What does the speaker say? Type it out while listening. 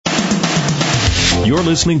You're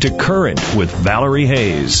listening to Current with Valerie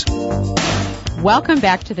Hayes. Welcome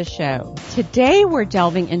back to the show. Today we're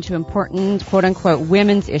delving into important quote-unquote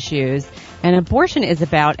women's issues, and abortion is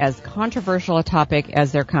about as controversial a topic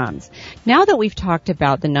as there comes. Now that we've talked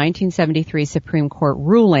about the 1973 Supreme Court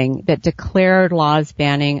ruling that declared laws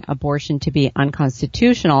banning abortion to be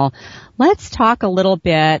unconstitutional, let's talk a little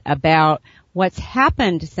bit about what's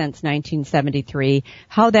happened since 1973,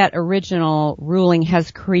 how that original ruling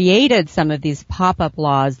has created some of these pop-up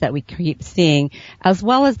laws that we keep seeing, as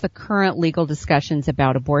well as the current legal discussions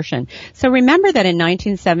about abortion. So remember that in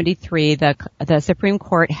 1973, the Supreme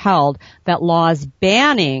Court held that laws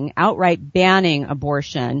outright banning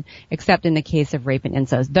abortion, except in the case of rape and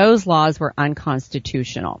incest, those laws were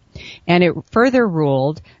unconstitutional. And it further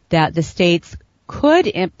ruled that the states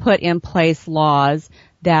could put in place laws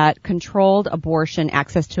that controlled abortion,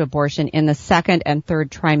 access to abortion in the second and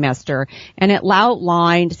third trimester, and it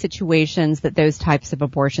outlined situations that those types of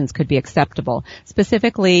abortions could be acceptable.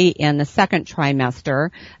 Specifically, in the second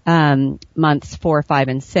trimester, months 4, 5,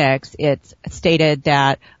 and 6, it stated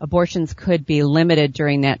that abortions could be limited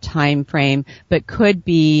during that time frame, but could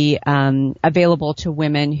be available to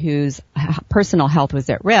women whose personal health was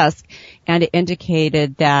at risk. And it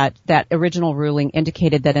indicated that original ruling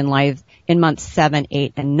indicated that in months 7,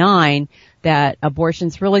 8, and 9, that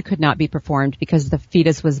abortions really could not be performed because the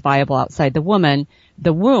fetus was viable outside the womb,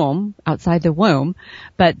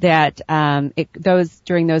 but that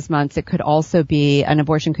during those months it could also be an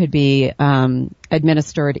abortion could be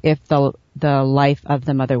administered if the life of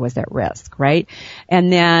the mother was at risk, right?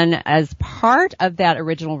 And then as part of that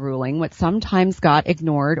original ruling, what sometimes got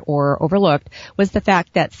ignored or overlooked was the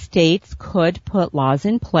fact that states could put laws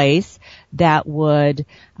in place that would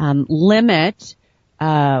limit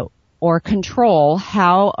or control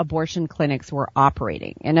how abortion clinics were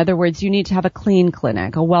operating. In other words, you need to have a clean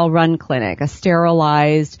clinic, a well-run clinic, a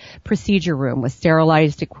sterilized procedure room with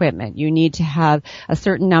sterilized equipment. You need to have a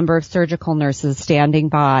certain number of surgical nurses standing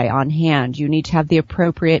by on hand. You need to have the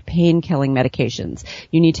appropriate pain-killing medications.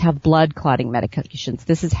 You need to have blood clotting medications.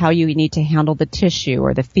 This is how you need to handle the tissue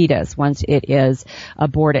or the fetus once it is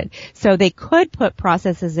aborted. So they could put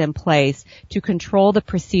processes in place to control the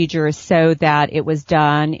procedure so that it was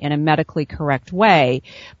done in a medically correct way,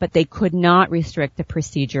 but they could not restrict the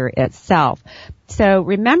procedure itself. So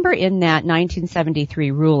remember in that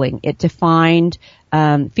 1973 ruling, it defined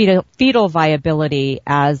fetal viability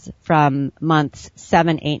as from months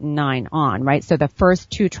 7, 8, and 9 on, right? So the first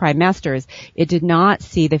 2 trimesters, it did not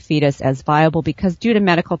see the fetus as viable because due to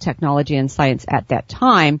medical technology and science at that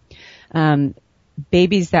time,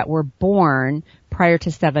 babies that were born prior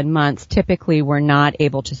to 7 months typically were not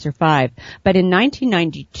able to survive. But in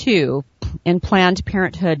 1992, in Planned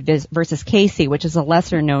Parenthood versus Casey, which is a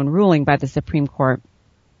lesser-known ruling by the Supreme Court,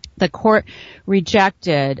 the court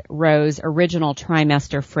rejected Roe's original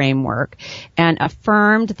trimester framework and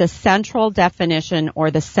affirmed the central definition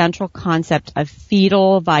or the central concept of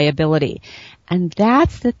fetal viability. And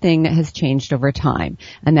that's the thing that has changed over time.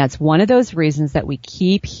 And that's one of those reasons that we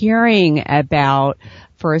keep hearing about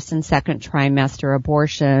first and second trimester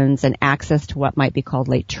abortions and access to what might be called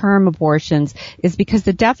late-term abortions is because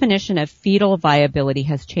the definition of fetal viability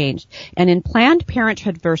has changed. And in Planned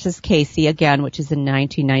Parenthood versus Casey, again, which is in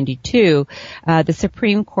 1992, the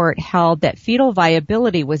Supreme Court held that fetal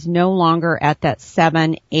viability was no longer at that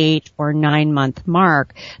 7, 8, or 9-month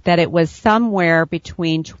mark, that it was somewhere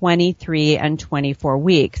between 23 and 24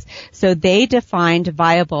 weeks. So they defined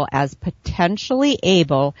viable as potentially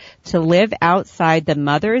able to live outside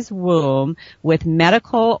the mother's womb with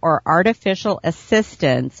medical or artificial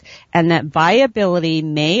assistance, and that viability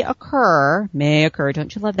may occur,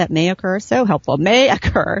 don't you love that may occur? So helpful. May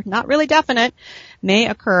occur, not really definite, may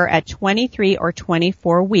occur at 23 or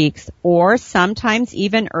 24 weeks or sometimes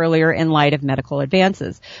even earlier in light of medical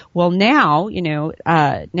advances. Well, now,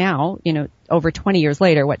 over 20 years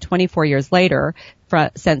later, 24 years later,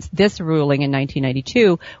 since this ruling in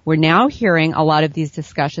 1992, we're now hearing a lot of these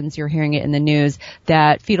discussions. You're hearing it in the news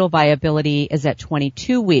that fetal viability is at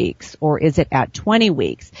 22 weeks or is it at 20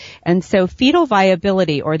 weeks? And so fetal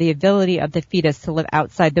viability or the ability of the fetus to live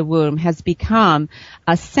outside the womb has become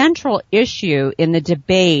a central issue in the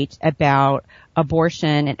debate about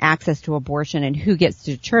abortion and access to abortion and who gets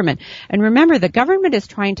to determine. And remember, the government is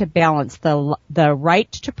trying to balance the right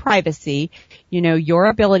to privacy, your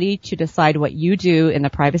ability to decide what you do in the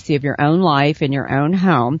privacy of your own life, in your own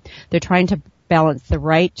home. They're trying to balance the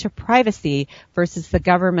right to privacy versus the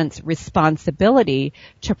government's responsibility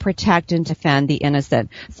to protect and defend the innocent.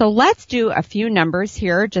 So let's do a few numbers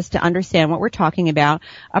here just to understand what we're talking about.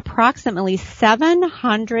 Approximately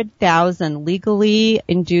 700,000 legally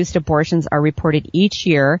induced abortions are reported each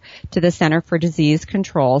year to the Center for Disease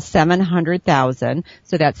Control. 700,000.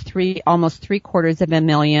 So that's almost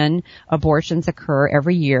 750,000 abortions occur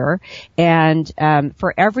every year. And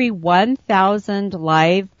for every 1,000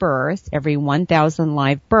 live births,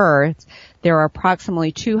 there are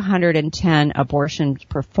approximately 210 abortions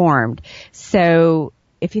performed. So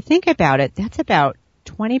if you think about it, that's about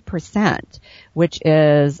 20%, which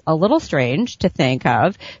is a little strange to think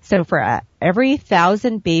of. So for every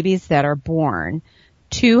 1,000 babies that are born,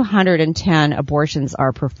 210 abortions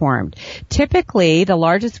are performed. Typically, the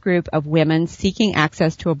largest group of women seeking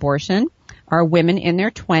access to abortion are women in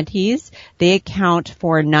their 20s. They account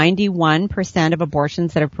for 91% of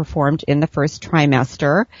abortions that are performed in the first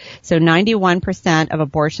trimester. So 91% of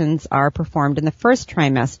abortions are performed in the first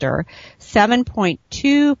trimester.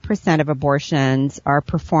 7.2% of abortions are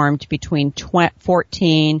performed between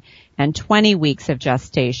 14 and 20 weeks of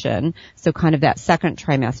gestation. So kind of that second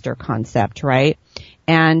trimester concept, right?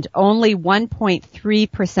 And only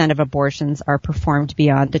 1.3% of abortions are performed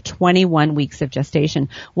beyond the 21 weeks of gestation.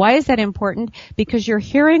 Why is that important? Because you're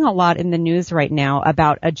hearing a lot in the news right now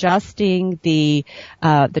about adjusting the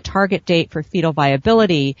target date for fetal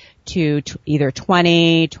viability to either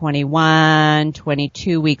 20, 21,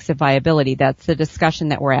 22 weeks of viability. That's the discussion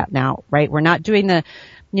that we're at now, right? We're not doing the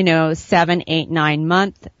 7, 8, 9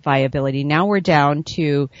 month viability. Now we're down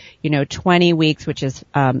to, 20 weeks, which is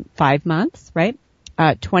 5 months, right?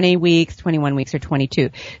 20 weeks, 21 weeks, or 22.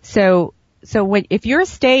 So if your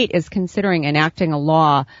state is considering enacting a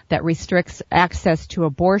law that restricts access to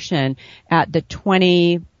abortion at the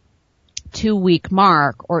 22-week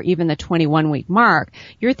mark or even the 21-week mark,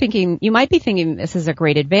 you might be thinking this is a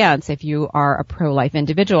great advance if you are a pro-life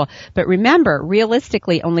individual. But remember,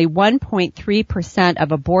 realistically, only 1.3%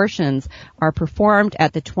 of abortions are performed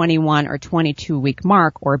at the 21 or 22-week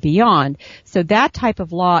mark or beyond. So that type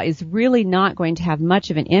of law is really not going to have much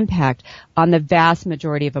of an impact on the vast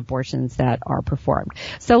majority of abortions that are performed.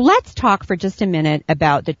 So let's talk for just a minute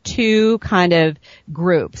about the two kind of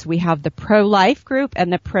groups. We have the pro-life group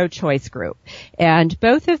and the pro-choice group. And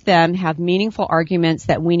both of them have meaningful arguments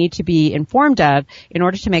that we need to be informed of in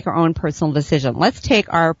order to make our own personal decision. Let's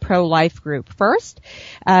take our pro-life group first.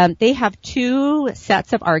 They have two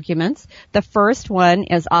sets of arguments. The first one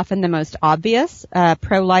is often the most obvious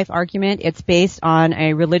pro-life argument. It's based on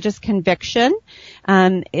a religious conviction.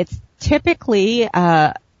 It's typically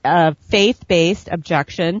a faith-based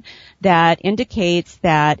objection that indicates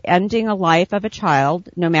that ending a life of a child,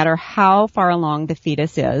 no matter how far along the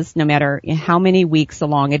fetus is, no matter how many weeks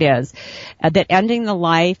along it is, that ending the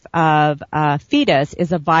life of a fetus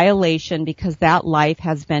is a violation because that life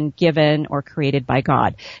has been given or created by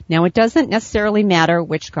God. Now, it doesn't necessarily matter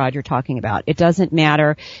which God you're talking about. It doesn't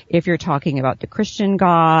matter if you're talking about the Christian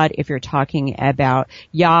God, if you're talking about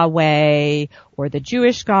Yahweh, or the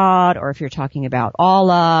Jewish God, or if you're talking about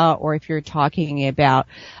Allah, or if you're talking about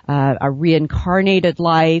a reincarnated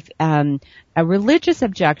life. A religious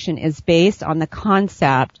objection is based on the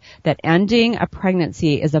concept that ending a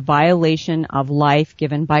pregnancy is a violation of life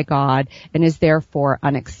given by God and is therefore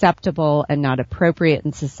unacceptable and not appropriate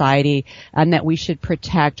in society, and that we should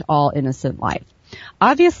protect all innocent life.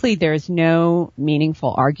 Obviously, there's no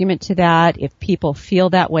meaningful argument to that. If people feel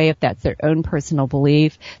that way, if that's their own personal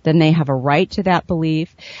belief, then they have a right to that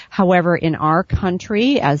belief. However, in our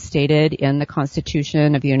country, as stated in the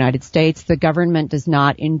Constitution of the United States, the government does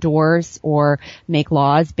not endorse or make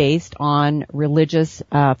laws based on religious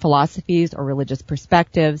philosophies or religious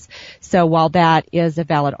perspectives. So while that is a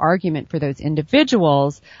valid argument for those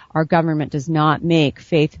individuals, our government does not make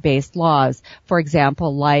faith-based laws. For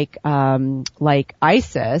example, like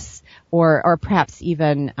ISIS, or perhaps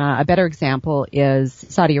even a better example is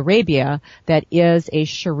Saudi Arabia, that is a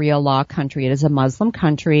Sharia law country. It is a Muslim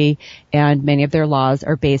country, and many of their laws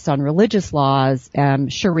are based on religious laws,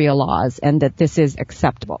 Sharia laws, and that this is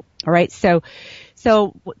acceptable. All right, so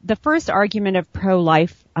the first argument of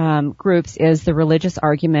pro-life groups is the religious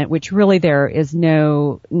argument, which really there is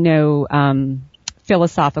no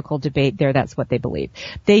philosophical debate there. That's what they believe.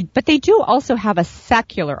 But they do also have a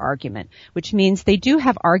secular argument, which means they do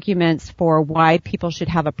have arguments for why people should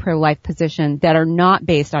have a pro-life position that are not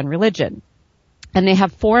based on religion. And they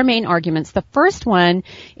have four main arguments. The first one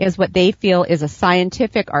is what they feel is a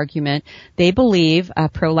scientific argument. They believe,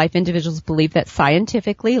 pro-life individuals believe that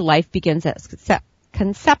scientifically life begins at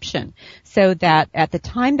conception. So that at the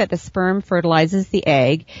time that the sperm fertilizes the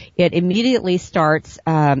egg, it immediately starts,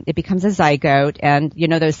 it becomes a zygote, and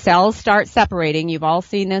those cells start separating. You've all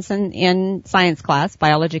seen this in science class,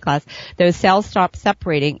 biology class. Those cells stop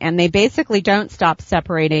separating, and they basically don't stop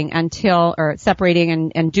separating and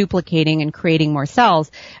duplicating and creating more cells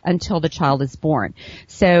until the child is born.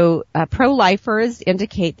 So pro-lifers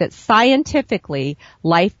indicate that scientifically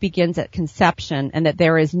life begins at conception, and that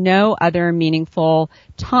there is no other meaningful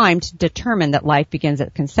time to determine that life begins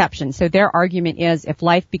at conception. So their argument is if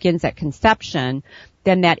life begins at conception,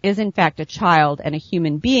 then that is in fact a child and a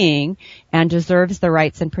human being and deserves the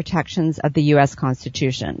rights and protections of the U.S.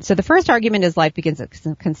 Constitution. So the first argument is life begins at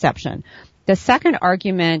conception. The second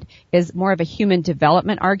argument is more of a human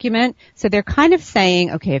development argument. So they're kind of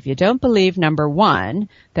saying, okay, if you don't believe number one,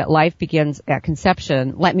 that life begins at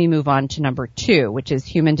conception, let me move on to number two, which is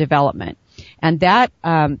human development. And that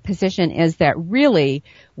position is that really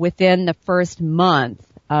within the first month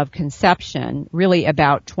of conception, really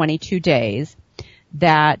about 22 days,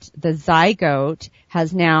 that the zygote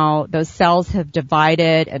has now, those cells have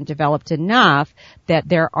divided and developed enough that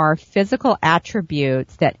there are physical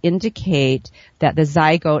attributes that indicate that the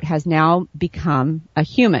zygote has now become a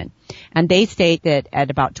human. And they state that at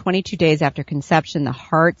about 22 days after conception, the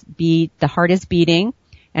heart is beating,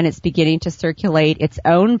 and it's beginning to circulate its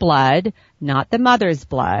own blood, not the mother's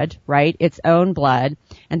blood, right? Its own blood,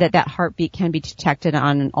 and that heartbeat can be detected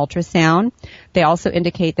on an ultrasound. They also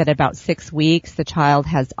indicate that about 6 weeks, the child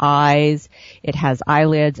has eyes, it has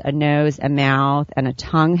eyelids, a nose, a mouth, and a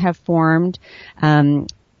tongue have formed.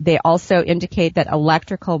 They also indicate that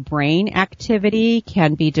electrical brain activity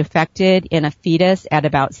can be detected in a fetus at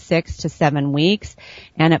about 6 to 7 weeks,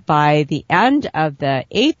 and by the end of the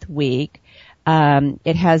 8th week,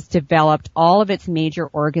 it has developed all of its major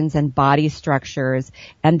organs and body structures,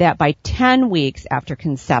 and that by 10 weeks after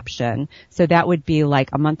conception, so that would be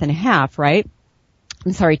like a month and a half, right?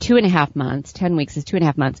 I'm sorry, 2.5 months. 10 weeks is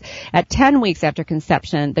 2.5 months. At 10 weeks after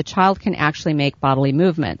conception, the child can actually make bodily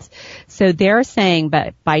movements. So they're saying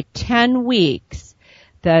that by 10 weeks,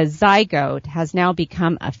 the zygote has now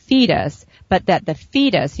become a fetus, but that the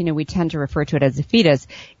fetus, we tend to refer to it as a fetus,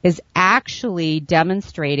 is actually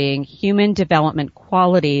demonstrating human development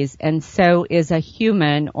qualities, and so is a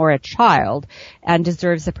human or a child, and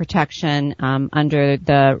deserves the protection under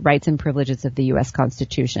the rights and privileges of the U.S.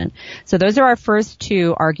 Constitution. So those are our first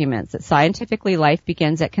two arguments, that scientifically life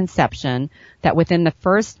begins at conception, that within the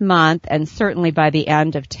first month and certainly by the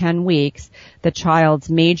end of 10 weeks, the child's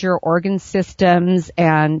major organ systems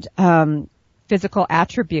and physical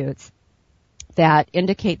attributes that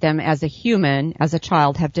indicate them as a human, as a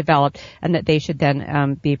child, have developed, and that they should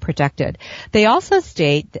then be protected. They also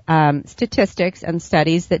state statistics and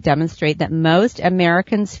studies that demonstrate that most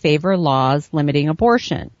Americans favor laws limiting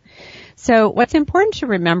abortion. So what's important to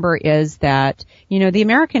remember is that, the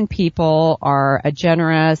American people are a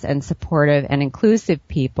generous and supportive and inclusive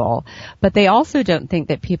people, but they also don't think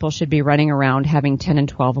that people should be running around having 10 and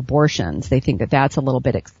 12 abortions. They think that that's a little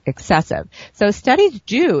bit excessive. So studies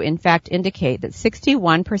do, in fact, indicate that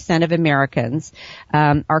 61% of Americans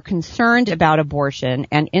are concerned about abortion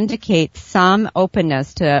and indicate some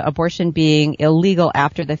openness to abortion being illegal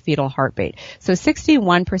after the fetal heartbeat. So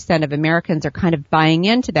 61% of Americans are kind of buying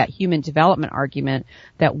into that human development argument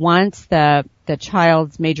that once the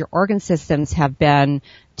child's major organ systems have been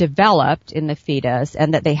developed in the fetus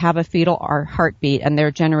and that they have a fetal heartbeat and they're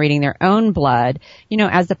generating their own blood,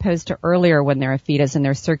 as opposed to earlier when they're a fetus and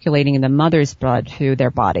they're circulating in the mother's blood through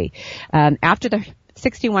their body. After the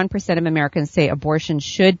 61% of Americans say abortion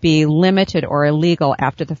should be limited or illegal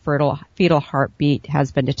after the fetal heartbeat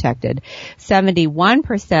has been detected.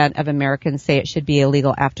 71% of Americans say it should be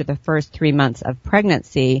illegal after the first 3 months of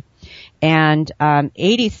pregnancy. And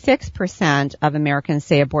 86% of Americans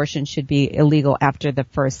say abortion should be illegal after the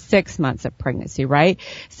first 6 months of pregnancy, right?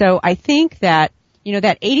 So I think that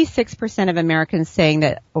that 86% of Americans saying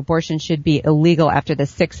that abortion should be illegal after the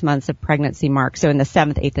 6 months of pregnancy mark, so in the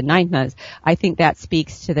 7th, 8th, and 9th months, I think that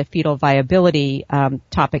speaks to the fetal viability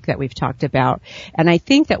topic that we've talked about. And I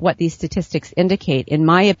think that what these statistics indicate, in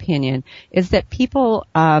my opinion, is that people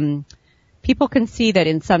can see that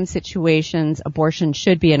in some situations abortion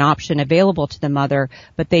should be an option available to the mother,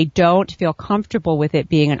 but they don't feel comfortable with it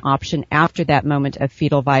being an option after that moment of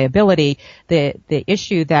fetal viability. The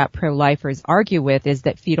issue that pro-lifers argue with is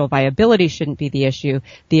that fetal viability shouldn't be the issue.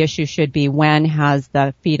 The issue should be when has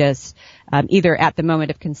the fetus, either at the moment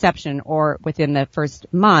of conception or within the first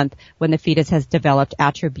month, when the fetus has developed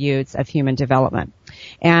attributes of human development.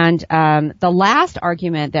 And the last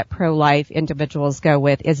argument that pro-life individuals go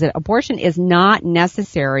with is that abortion is not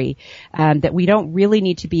necessary, that we don't really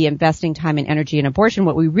need to be investing time and energy in abortion.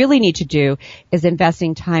 What we really need to do is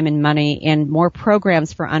investing time and money in more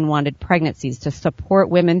programs for unwanted pregnancies, to support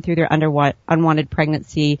women through their unwanted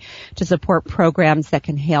pregnancy, to support programs that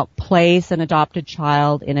can help place an adopted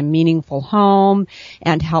child in a meaningful home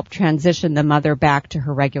and help transition the mother back to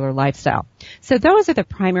her regular lifestyle. So those are the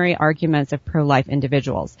primary arguments of pro-life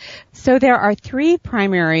individuals. So there are three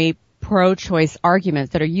primary pro-choice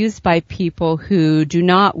arguments that are used by people who do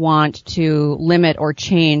not want to limit or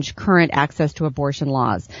change current access to abortion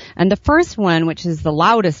laws. And the first one, which is the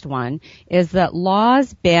loudest one, is that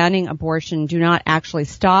laws banning abortion do not actually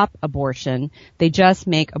stop abortion. They just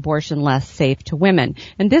make abortion less safe to women.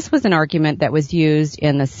 And this was an argument that was used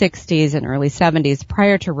in the 60s and early 70s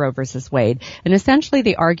prior to Roe versus Wade. And essentially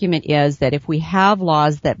the argument is that if we have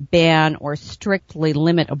laws that ban or strictly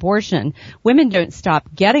limit abortion, women don't stop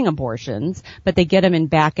getting abortions, but they get them in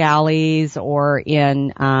back alleys or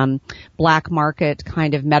in black market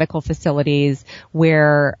kind of medical facilities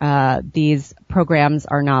where these programs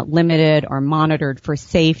are not limited or monitored for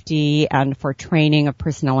safety and for training of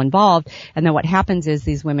personnel involved. And then what happens is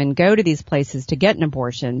these women go to these places to get an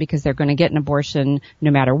abortion because they're going to get an abortion no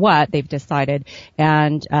matter what, they've decided.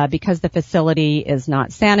 And because the facility is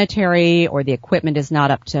not sanitary or the equipment is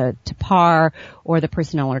not up to par or the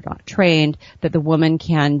personnel are not trained, that the woman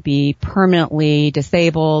can be permanently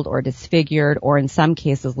disabled or disfigured or in some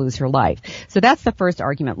cases lose her life. So that's the first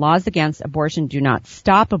argument. Laws against abortion do not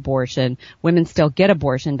stop abortion. Women still get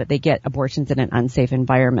abortion, but they get abortions in an unsafe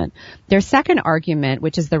environment. Their second argument,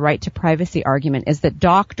 which is the right to privacy argument, is that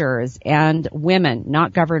doctors and women,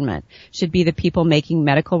 not government, should be the people making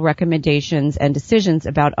medical recommendations and decisions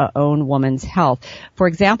about our own woman's health. For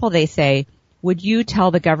example, they say, would you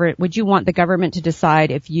want the government to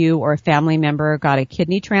decide if you or a family member got a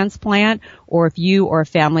kidney transplant or if you or a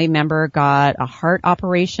family member got a heart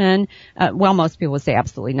operation? Well, most people would say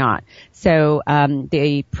absolutely not. So,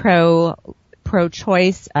 the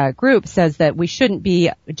pro-choice group says that we shouldn't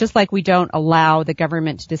be, just like we don't allow the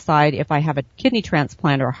government to decide if I have a kidney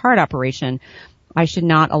transplant or a heart operation, I should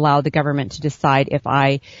not allow the government to decide if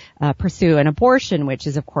I pursue an abortion, which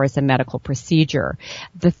is, of course, a medical procedure.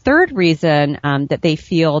 The third reason that they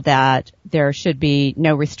feel that there should be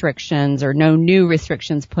no restrictions or no new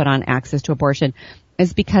restrictions put on access to abortion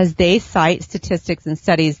is because they cite statistics and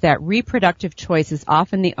studies that reproductive choice is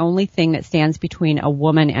often the only thing that stands between a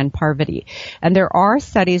woman and poverty. And there are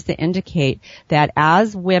studies that indicate that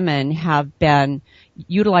as women have been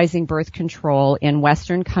utilizing birth control in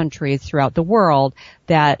Western countries throughout the world,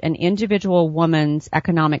 that an individual woman's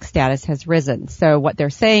economic status has risen. So what they're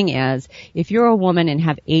saying is, if you're a woman and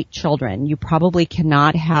have 8 children, you probably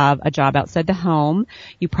cannot have a job outside the home.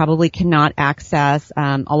 You probably cannot access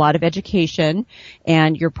a lot of education,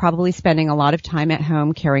 and you're probably spending a lot of time at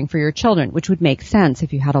home caring for your children, which would make sense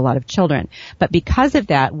if you had a lot of children. But because of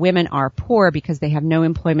that, women are poor because they have no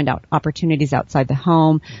employment opportunities outside the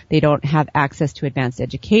home. They don't have access to advanced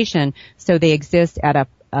education, so they exist at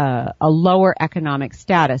a lower economic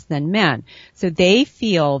status than men. So they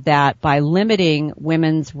feel that by limiting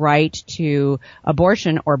women's right to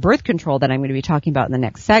abortion or birth control, that I'm going to be talking about in the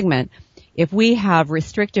next segment, if we have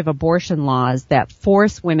restrictive abortion laws that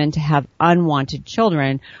force women to have unwanted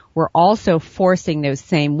children, we're also forcing those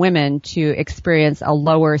same women to experience a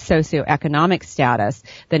lower socioeconomic status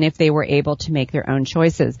than if they were able to make their own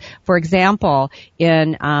choices. For example,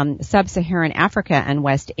 in sub-Saharan Africa and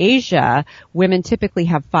West Asia, women typically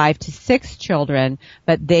have 5 to 6 children,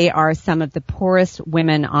 but they are some of the poorest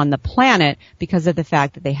women on the planet because of the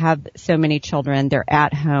fact that they have so many children. They're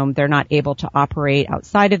at home. They're not able to operate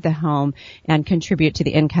outside of the home and contribute to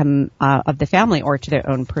the income of the family or to their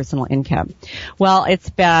own personal income. Well, it's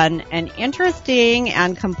been an interesting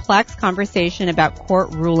and complex conversation about court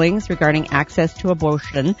rulings regarding access to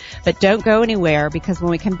abortion, but don't go anywhere because when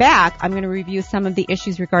we come back, I'm going to review some of the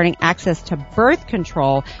issues regarding access to birth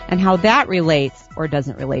control and how that relates or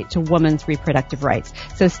doesn't relate to women's reproductive rights.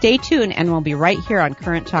 So stay tuned and we'll be right here on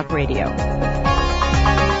Current Talk Radio.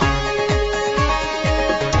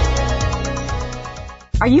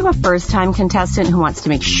 Are you a first-time contestant who wants to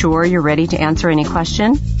make sure you're ready to answer any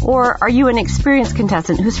question? Or are you an experienced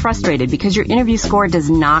contestant who's frustrated because your interview score does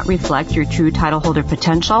not reflect your true title holder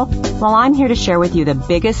potential? Well, I'm here to share with you the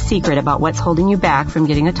biggest secret about what's holding you back from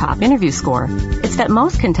getting a top interview score. It's that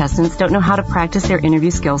most contestants don't know how to practice their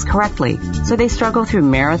interview skills correctly. So they struggle through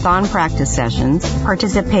marathon practice sessions,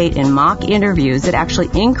 participate in mock interviews that actually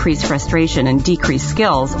increase frustration and decrease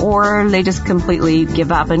skills, or they just completely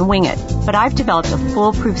give up and wing it. But I've developed a full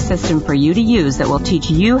foolproof system for you to use that will teach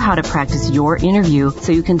you how to practice your interview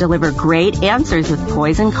so you can deliver great answers with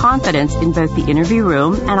poise and confidence in both the interview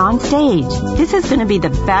room and on stage. This is going to be the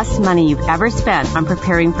best money you've ever spent on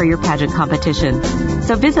preparing for your pageant competition.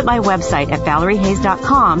 So visit my website at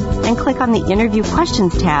ValerieHayes.com and click on the Interview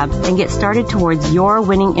Questions tab and get started towards your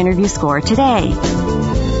winning interview score today.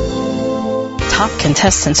 Top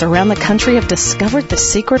contestants around the country have discovered the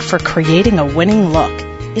secret for creating a winning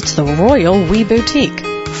look. It's the Royal We Boutique.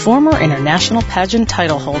 Former international pageant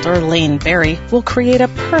title holder Lane Berry will create a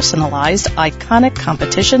personalized, iconic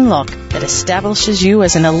competition look that establishes you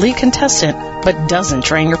as an elite contestant but doesn't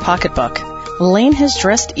drain your pocketbook. Lane has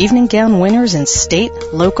dressed evening gown winners in state,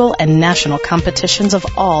 local, and national competitions of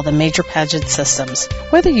all the major pageant systems.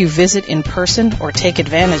 Whether you visit in person or take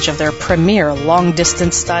advantage of their premier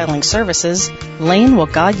long-distance styling services, Lane will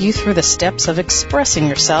guide you through the steps of expressing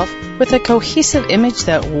yourself with a cohesive image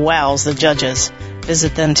that wows the judges.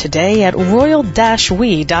 Visit them today at royal-we.com.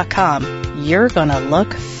 You're gonna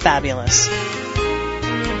look fabulous.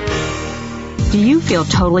 Do you feel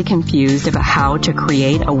totally confused about how to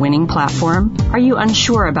create a winning platform? Are you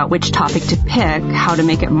unsure about which topic to pick, how to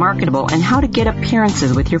make it marketable, and how to get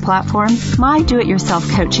appearances with your platform? My do-it-yourself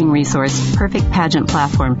coaching resource, Perfect Pageant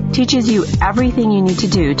Platform, teaches you everything you need to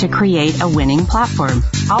do to create a winning platform.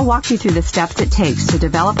 I'll walk you through the steps it takes to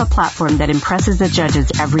develop a platform that impresses the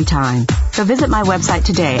judges every time. So visit my website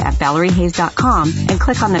today at ValerieHayes.com and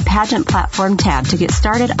click on the Pageant Platform tab to get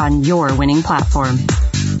started on your winning platform.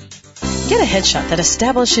 Get a headshot that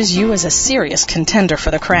establishes you as a serious contender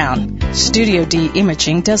for the crown. Studio D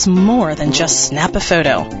Imaging does more than just snap a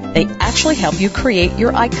photo. They actually help you create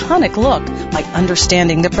your iconic look by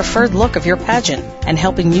understanding the preferred look of your pageant and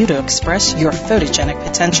helping you to express your photogenic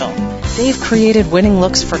potential. They've created winning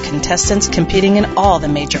looks for contestants competing in all the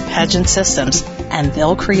major pageant systems, and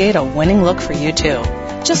they'll create a winning look for you too.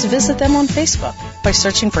 Just visit them on Facebook by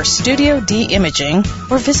searching for Studio D Imaging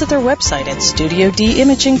or visit their website at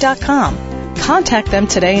studiodimaging.com. Contact them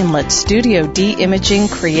today and let Studio D Imaging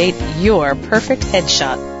create your perfect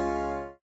headshot.